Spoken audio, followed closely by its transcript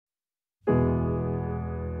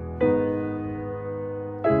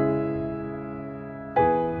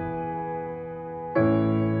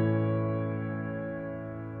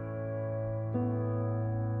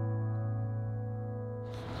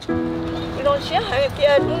sẽ hay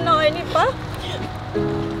kia nói đi ba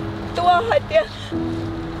tua hay kia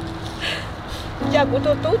cha của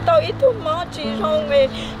tôi tao ít thôi mà chỉ xong về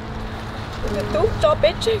tôi cho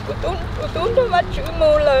bé trẻ của tôi nó mà chữ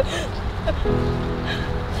mù là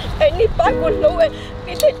anh đi ba của lũ ấy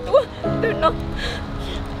đi thấy tôi nó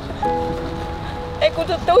anh của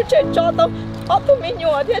tôi chơi cho tao tôi mới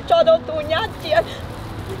nhỏ thì cho tao tôi nhát chị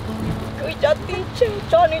cứ cho tí chơi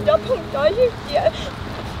cho nên cho không cho gì chị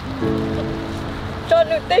cho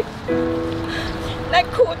nên tích này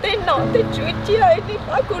khu tên nọ tên chữ chị ấy đi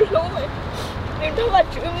ba của lũ ấy nên nó mà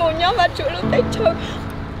chữ mù nhá mà chữ lũ tay chơi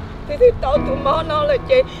thì tao tụi mò nó là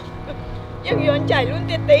chị nhưng yon chạy luôn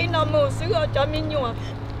thì tí nó mù sữa cho mình nhỏ.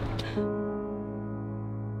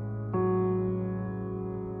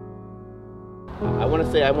 I want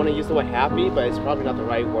to say I want to use the word happy, but it's probably not the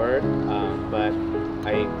right word. But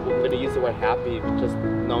I'm going to use the word happy, just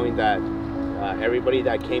knowing that everybody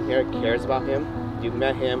that came here cares about him. You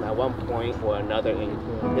met him at one point or another in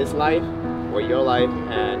his life or your life,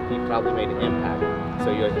 and he probably made an impact.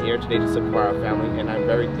 So you're here today to support our family, and I'm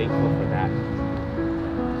very thankful for that.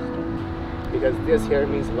 Because this here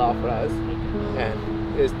means a lot for us, and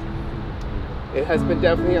it has been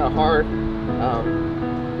definitely a hard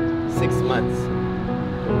 6 months.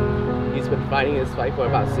 He's been fighting his fight for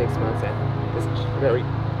about 6 months, and it's very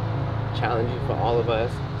challenging for all of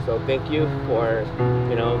us. So thank you for,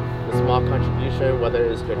 the small contribution, whether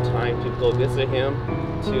it's your time to go visit him,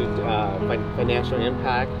 to financial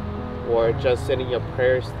impact, or just sending your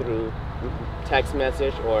prayers through text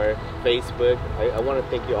message or Facebook. I want to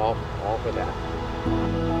thank you all for that.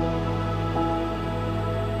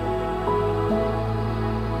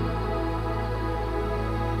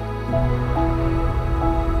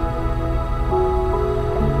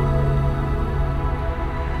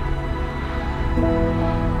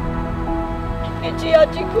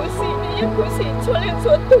 Chị khổ sĩ cho lên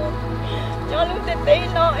số tù cho lúc tới tí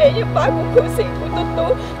nó ấy như ba của khổ sĩ của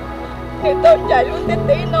tôi nếu tôi chạy lúc tới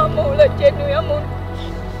tí nó mù là trên núi mù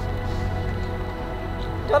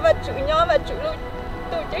cho và chữ nhỏ và chữ lúc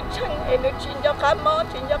tôi chắc chắn ấy nó chuyện cho khá mò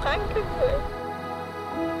chuyện cho khá cái người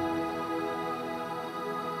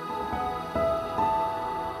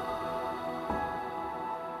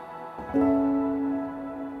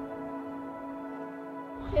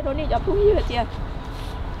thế đó này cho phú hiếu chưa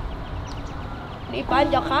đi bán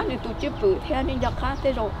cho khác thì tụi chụp bự theo nên cho khác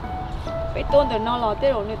thế rồi phải tôn từ nó lò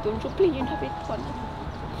thế rồi nên tụi chụp lên như thế biết còn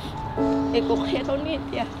để cuộc hết đó nè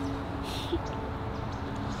thì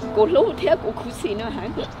cuộc lũ theo cuộc khủng nữa hả